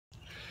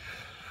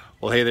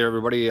Well, hey there,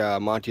 everybody.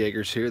 Monty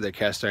Eggers here, the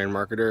cast iron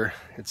marketer.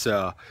 It's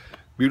a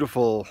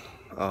beautiful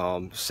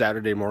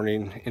Saturday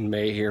morning in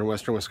May here in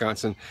western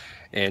Wisconsin,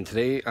 and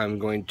today I'm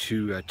going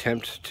to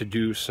attempt to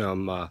do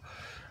some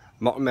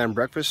Mountain Man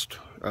breakfast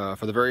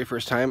for the very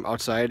first time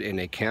outside in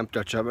a camp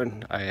Dutch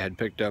oven I had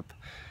picked up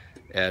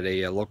at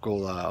a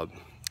local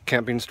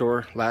camping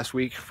store last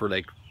week for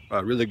like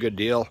a really good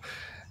deal.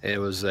 It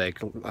was like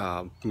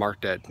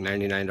marked at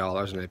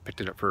 $99 and I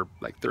picked it up for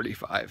like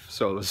 $35,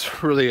 so it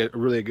was really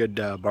a good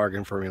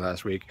bargain for me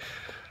last week.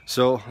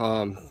 So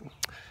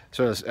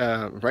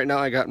right now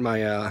I got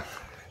my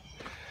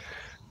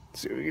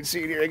so you can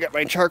see here I got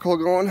my charcoal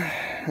going,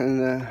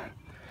 and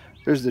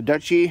there's the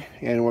Dutchie,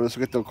 and we'll just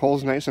get the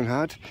coals nice and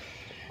hot,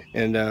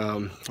 and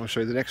I'll show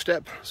you the next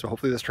step. So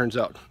hopefully this turns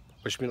out.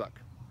 Wish me luck.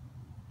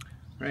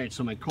 Alright,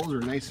 so my coals are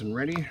nice and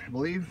ready, I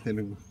believe. They've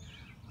been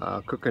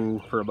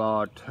cooking for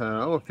about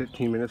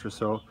 15 minutes or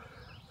so.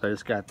 So I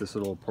just got this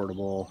little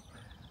portable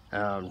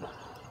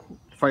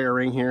fire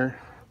ring here.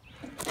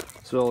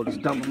 So I'll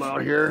just dump them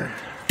out here.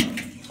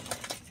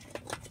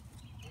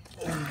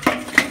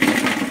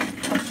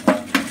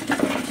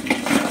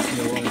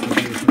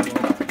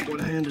 One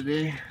hand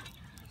today.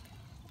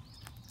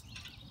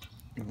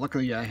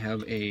 Luckily I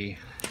have a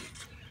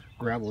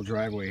gravel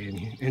driveway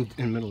in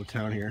the middle of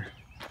town here.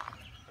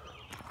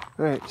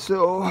 Alright,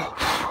 so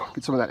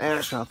get some of that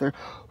ash out there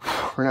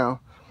for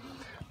now.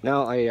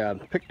 Now I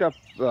picked up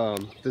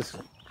this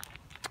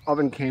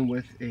oven came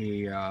with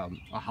a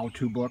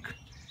how-to book,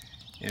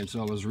 and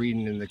so I was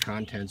reading in the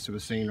contents. It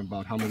was saying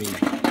about how many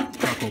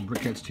charcoal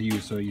briquettes to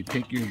use. So you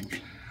take your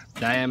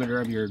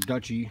diameter of your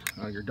Dutchie,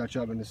 your Dutch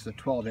oven. This is a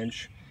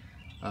 12-inch.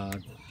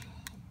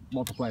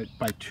 Multiply it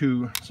by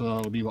 2, so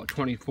that'll be about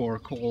 24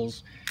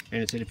 coals.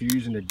 And it said if you're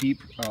using a deep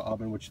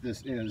oven, which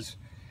this is,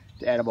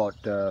 to add about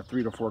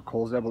 3 to 4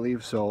 coals, I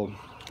believe. So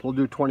we'll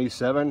do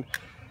 27,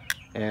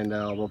 and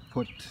we'll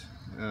put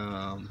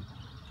 9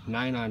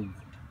 on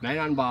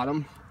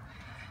bottom,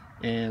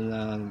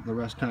 and the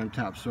rest on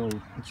top. So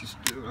let's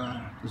just do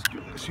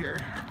this here.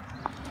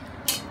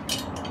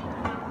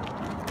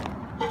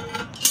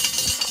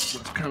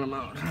 Let's count them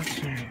out. Let's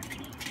see.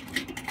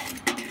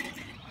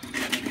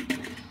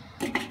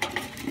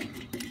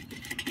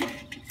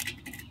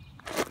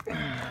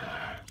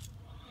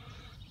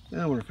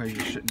 I wonder if I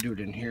just shouldn't do it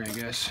in here, I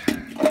guess. Be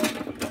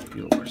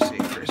a little more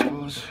safer, I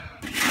suppose.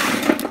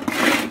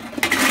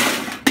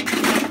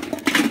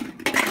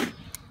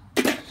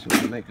 So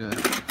we'll make a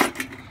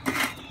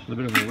little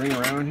bit of a ring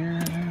around here.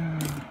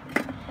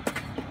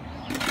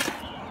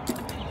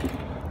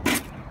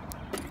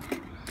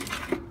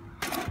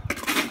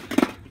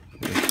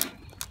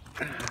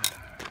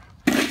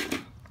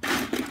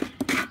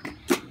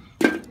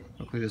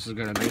 Hopefully this has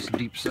got a nice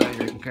deep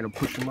side. I can kind of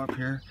push them up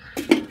here.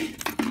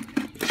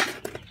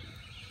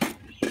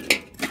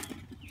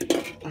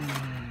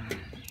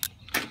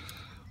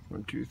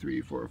 1, 2,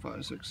 3, 4,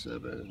 5, 6,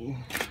 7,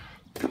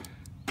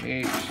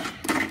 8,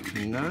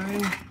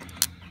 9.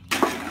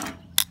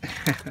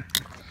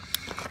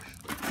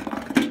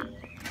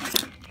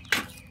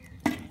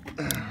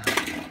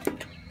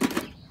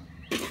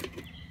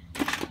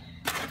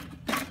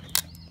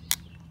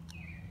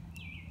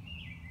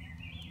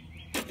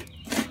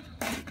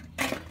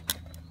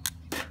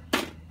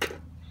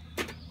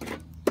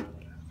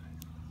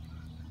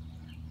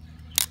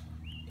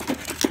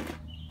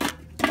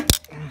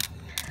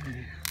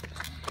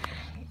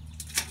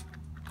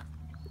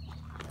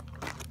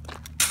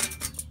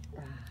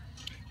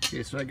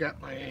 Okay, so I got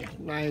my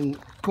 9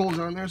 coals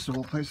on there, so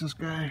we'll place this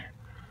guy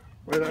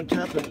right on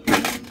top and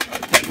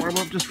warm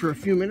up just for a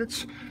few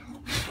minutes.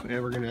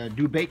 And we're gonna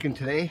do bacon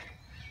today,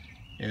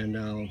 and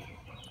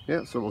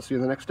yeah, so we'll see you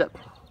in the next step.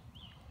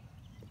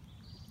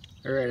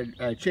 All right,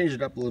 I changed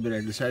it up a little bit. I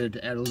decided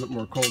to add a little bit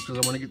more coals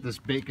because I want to get this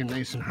bacon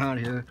nice and hot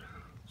here.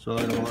 So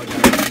I don't want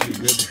to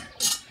do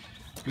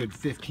good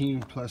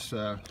 15 plus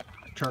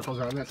charcoals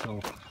on that.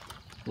 So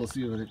we'll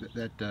see if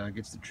that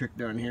gets the trick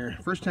done here.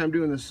 First time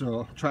doing this,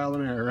 so trial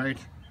and error, right?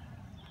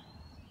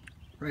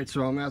 Right,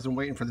 so as I'm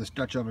waiting for this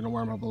Dutch oven to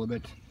warm up a little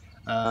bit.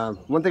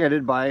 One thing I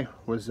did buy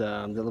was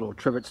the little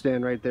trivet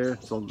stand right there.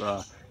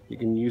 So you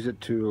can use it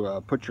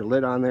to put your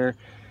lid on there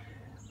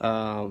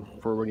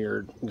for when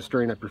you're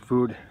stirring up your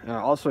food.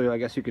 Also, I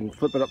guess you can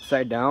flip it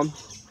upside down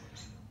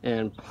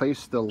and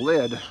place the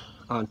lid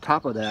on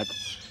top of that,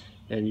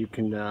 and you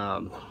can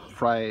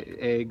fry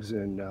eggs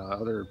and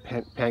other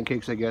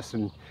pancakes, I guess.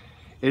 And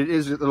it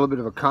is a little bit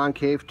of a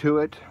concave to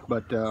it,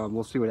 but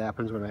we'll see what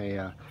happens when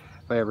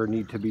if I ever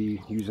need to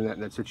be using that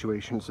in that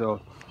situation.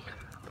 So,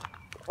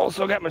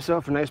 also got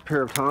myself a nice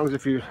pair of tongs.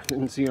 If you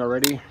didn't see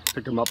already,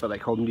 picked them up at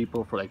like Home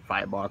Depot for like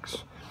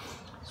 $5.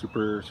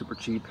 Super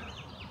cheap.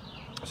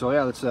 So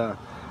yeah, let's.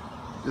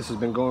 This has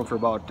been going for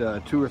about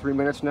 2 or 3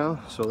 minutes now.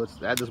 So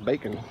let's add this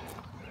bacon.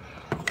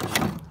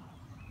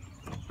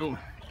 Oh,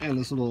 and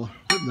this little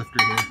lid lifter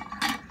here.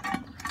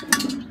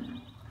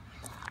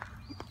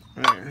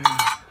 All right.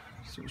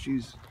 So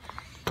she's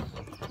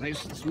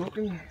nice and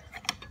smoking.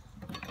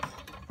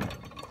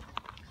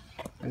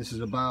 And this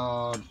is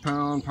about a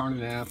pound, pound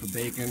and a half of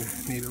bacon,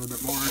 maybe a little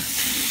bit more.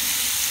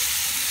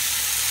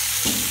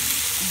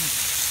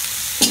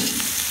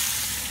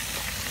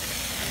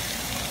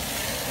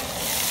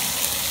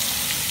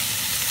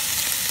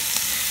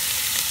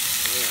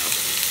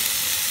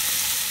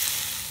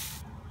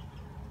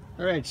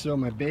 Alright, so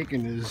my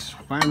bacon is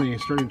finally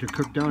starting to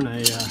cook down.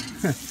 I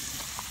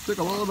took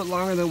a little bit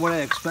longer than what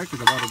I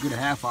expected, about a good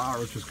half hour,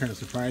 which was kind of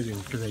surprising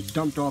because I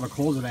dumped all the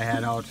coals that I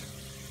had out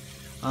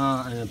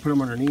and then put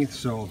them underneath,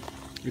 so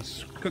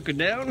it's cooking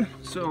down.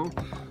 So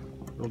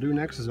what I'll do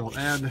next is I'll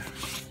add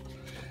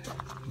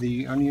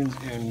the onions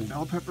and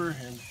bell pepper.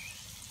 And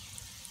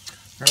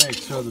alright,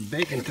 so the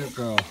bacon took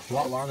a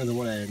lot longer than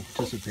what I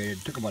anticipated.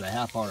 It took about a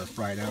half hour to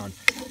fry down.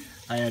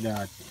 I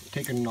had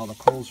taken all the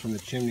coals from the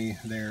chimney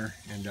there,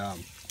 and I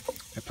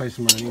placed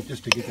them underneath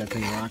just to get that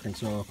thing rocking.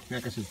 So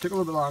like I said, it took a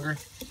little bit longer,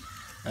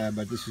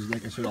 but this is,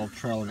 like I said, all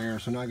trial and error.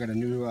 So now I got a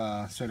new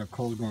set of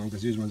coals going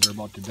because these ones are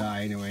about to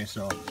die anyway.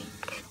 So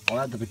I'll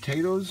add the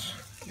potatoes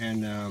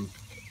and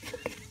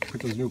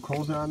put those new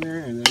coals on there,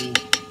 and then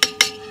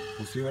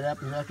we'll see what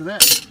happens after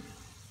that.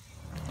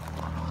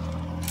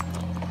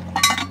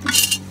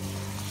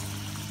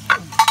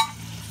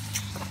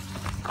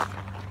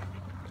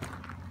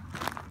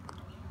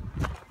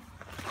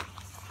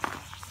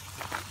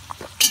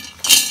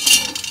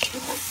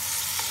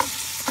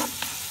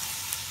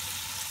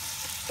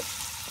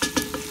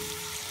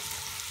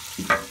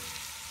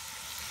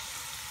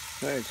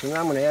 Alright, so now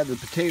I'm going to add the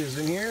potatoes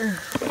in here.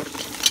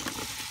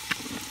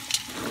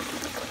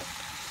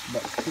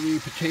 About 3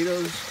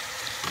 potatoes.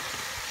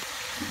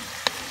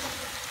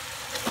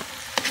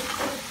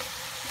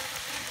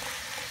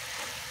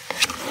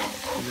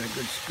 Give that a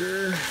good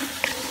stir.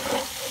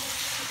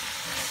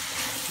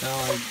 Now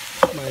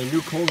my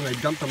new coals, I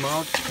dumped them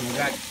out, and I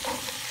got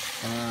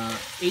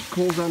 8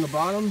 coals on the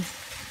bottom.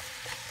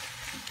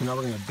 So now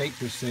we're going to bake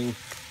this thing,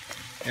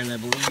 and I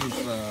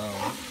believe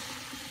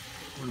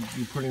we'll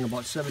be putting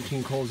about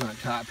 17 coals on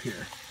top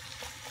here.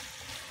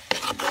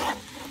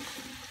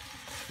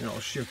 And I'll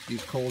shift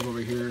these coals over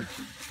here.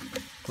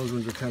 Those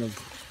ones are kind of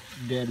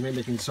dead. Maybe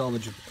I can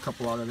salvage a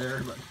couple out of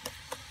there, but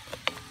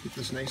get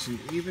this nice and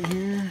even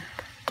here.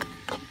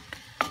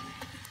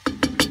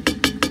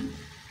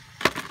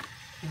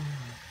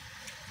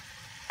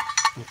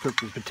 I'll cook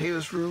the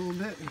potatoes for a little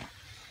bit.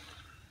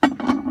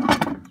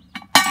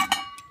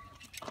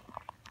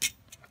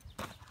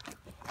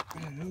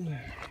 And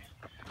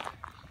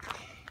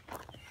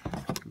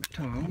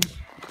tongs.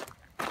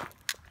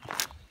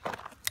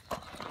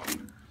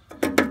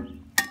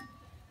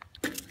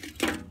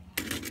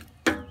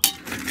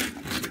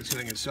 See if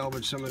I can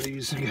salvage some of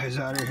these guys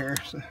out of here.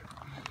 So,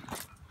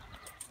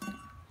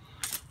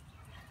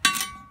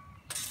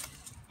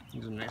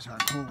 these are nice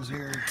hot coals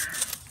here.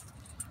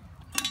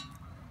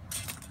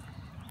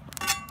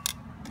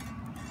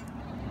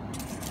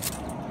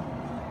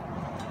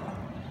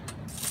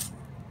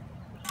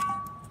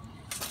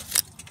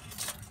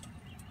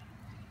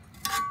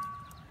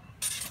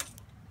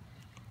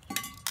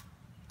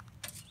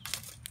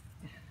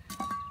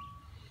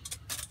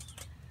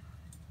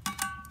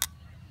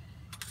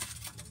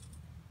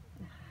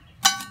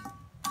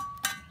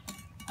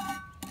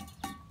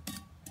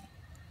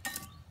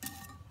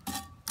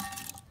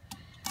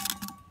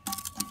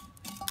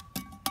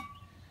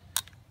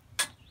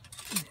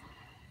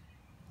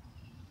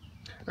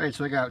 Alright,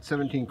 so I got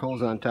 17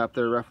 coals on top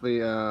there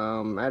roughly.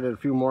 Added a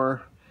few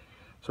more,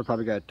 so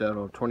probably got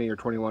 20 or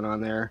 21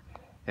 on there.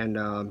 And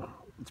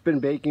it's been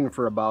baking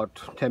for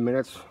about 10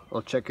 minutes.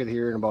 I'll check it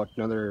here in about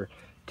another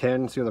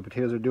 10, see how the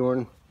potatoes are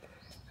doing.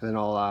 And then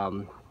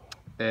I'll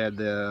add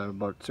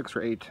about 6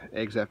 or 8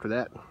 eggs after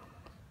that.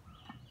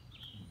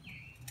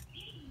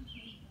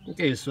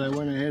 Okay, so I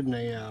went ahead and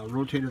I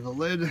rotated the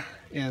lid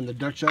and the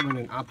Dutch oven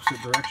in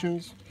opposite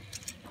directions.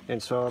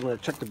 And so I'm going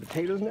to check the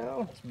potatoes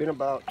now. It's been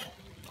about,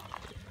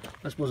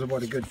 I suppose,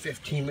 about a good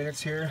 15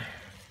 minutes here.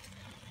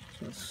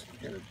 So it's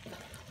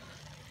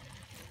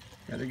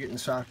they're getting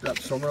softened up.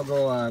 So I'm going to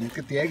go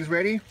get the eggs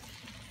ready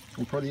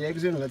and pour the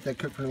eggs in and let that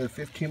cook for another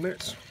 15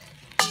 minutes.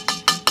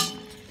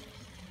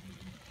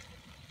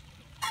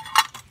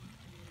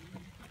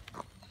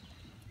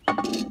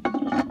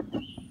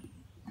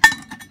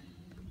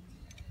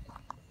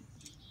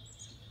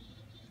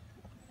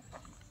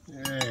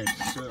 Alright,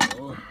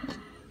 so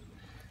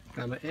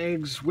got my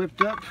eggs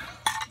whipped up.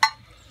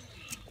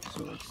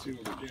 So let's see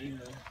what we're doing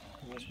here.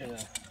 I'm just gonna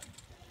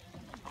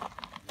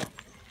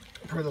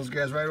pour those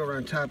guys right over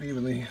on top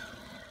evenly.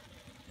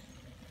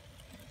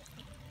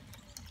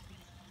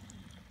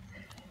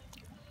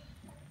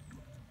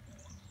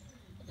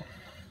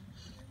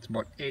 It's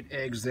about 8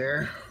 eggs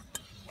there.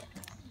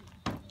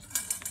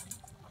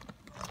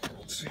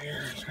 Let's see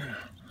here. Just gonna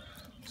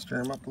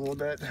stir them up a little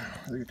bit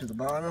as they get to the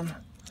bottom.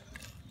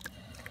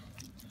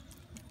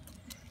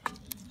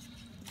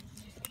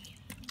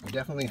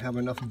 Definitely have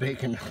enough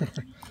bacon.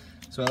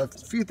 So a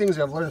few things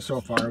I've learned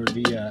so far would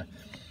be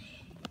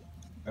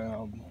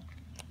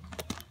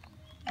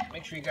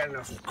make sure you got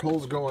enough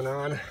coals going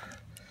on,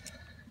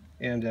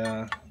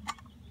 and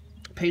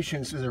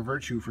patience is a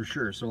virtue for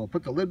sure. So we'll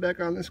put the lid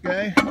back on this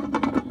guy,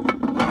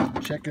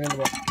 check it in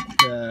about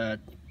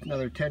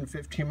another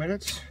 10-15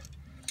 minutes,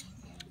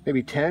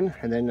 maybe 10,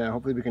 and then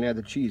hopefully we can add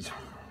the cheese.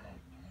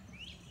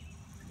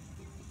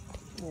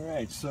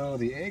 Alright, so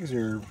the eggs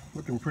are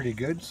looking pretty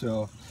good,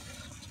 so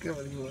let's give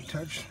it a little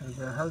touch.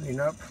 They're hardening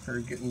up, they're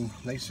getting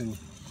nice and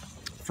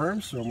firm,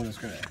 so I'm just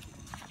going to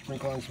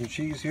sprinkle on some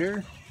cheese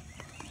here.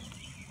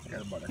 I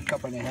got about 1.5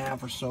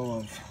 cups or so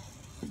of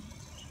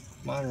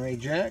Monterey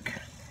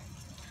Jack.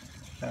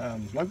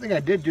 One thing I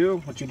did do,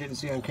 which you didn't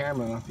see on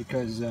camera,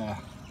 because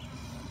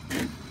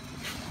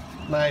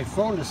my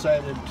phone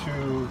decided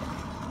to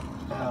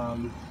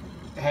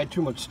had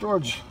too much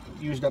storage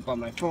used up on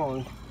my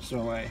phone,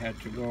 so I had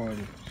to go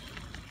and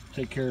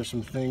take care of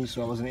some things,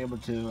 so I wasn't able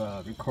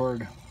to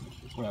record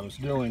what I was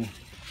doing.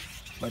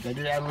 But I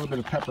did add a little bit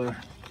of pepper,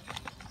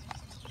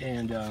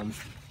 and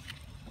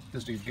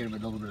just to give it a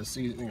little bit of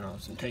seasoning, you know,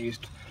 some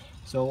taste.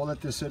 So we'll let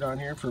this sit on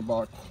here for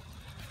about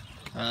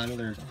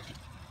another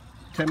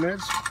 10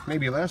 minutes,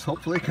 maybe less,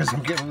 hopefully, because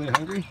I'm getting really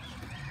hungry.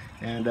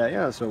 And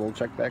yeah, so we'll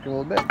check back in a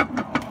little bit.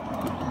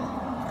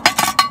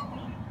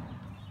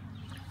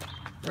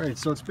 Alright,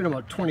 so it's been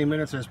about 20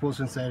 minutes, I suppose,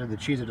 since I added the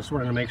cheese. I just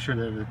wanted to make sure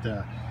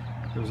that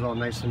it was all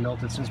nice and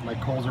melted. Since my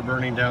coals are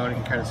burning down, you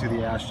can kind of see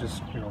the ash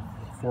just, you know,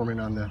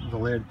 forming on the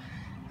lid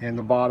and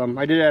the bottom.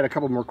 I did add a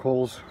couple more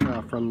coals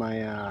from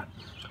my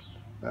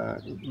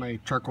my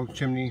charcoal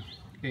chimney,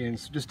 and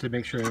just to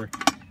make sure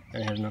I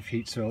had enough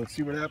heat. So let's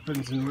see what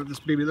happens and what this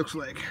baby looks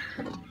like.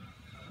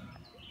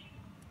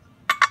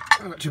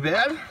 Not too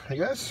bad, I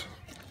guess.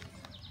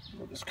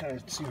 We'll just kind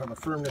of see how the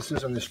firmness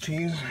is on this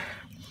cheese.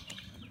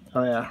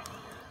 Oh yeah.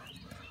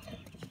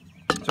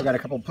 So I got a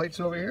couple plates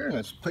over here, and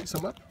let's plate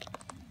some up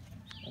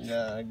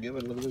and give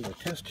it a little bit of a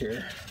test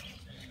here.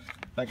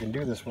 If I can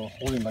do this while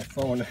holding my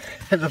phone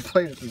and the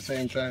plate at the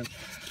same time.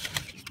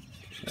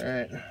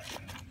 Alright.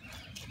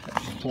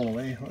 Pull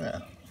away. Oh, yeah.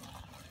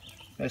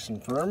 Nice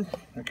and firm.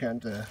 I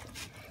can't.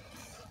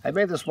 I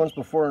made this once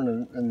before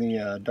in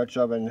the Dutch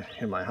oven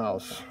in my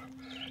house,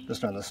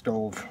 just on the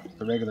stove,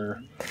 the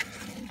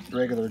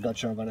regular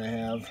Dutch oven I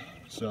have.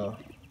 So,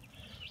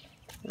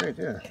 right,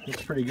 yeah,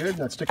 it's pretty good.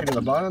 Not sticking to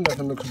the bottom.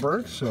 Nothing looks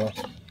burnt. So,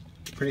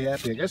 pretty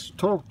happy. I guess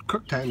total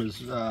cook time is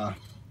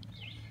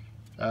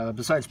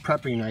besides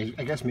prepping,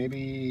 I guess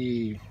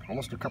maybe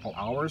almost a couple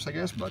hours. I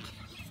guess, but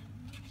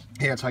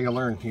yeah, that's how you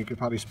learn. You could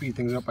probably speed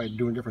things up by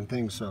doing different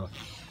things. So,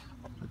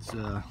 it's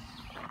so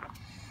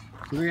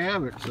there you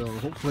have it. So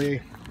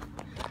hopefully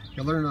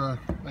you learn.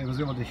 I was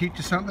able to teach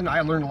you something.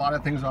 I learned a lot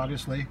of things,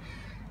 obviously,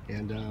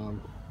 and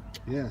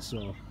yeah.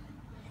 So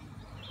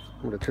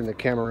I'm going to turn the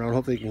camera around.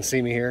 Hopefully you can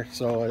see me here.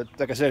 So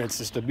like I said, it's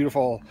just a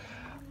beautiful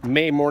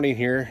May morning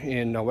here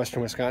in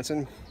western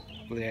Wisconsin.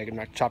 Hopefully I'm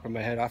not chopping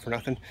my head off or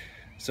nothing.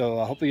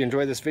 So hopefully you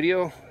enjoyed this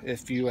video.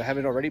 If you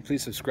haven't already,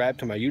 please subscribe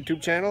to my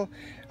YouTube channel.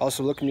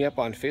 Also look me up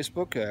on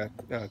Facebook,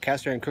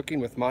 Cast Iron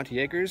Cooking with Monty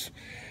Akers.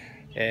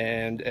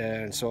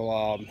 And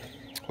so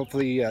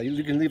hopefully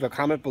you can leave a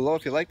comment below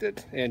if you liked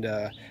it. And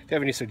if you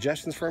have any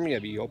suggestions for me,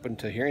 I'd be open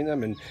to hearing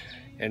them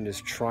and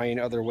just trying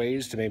other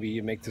ways to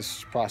maybe make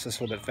this process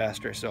a little bit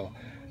faster. So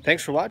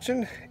thanks for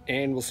watching,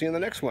 and we'll see you in the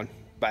next one.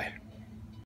 Bye.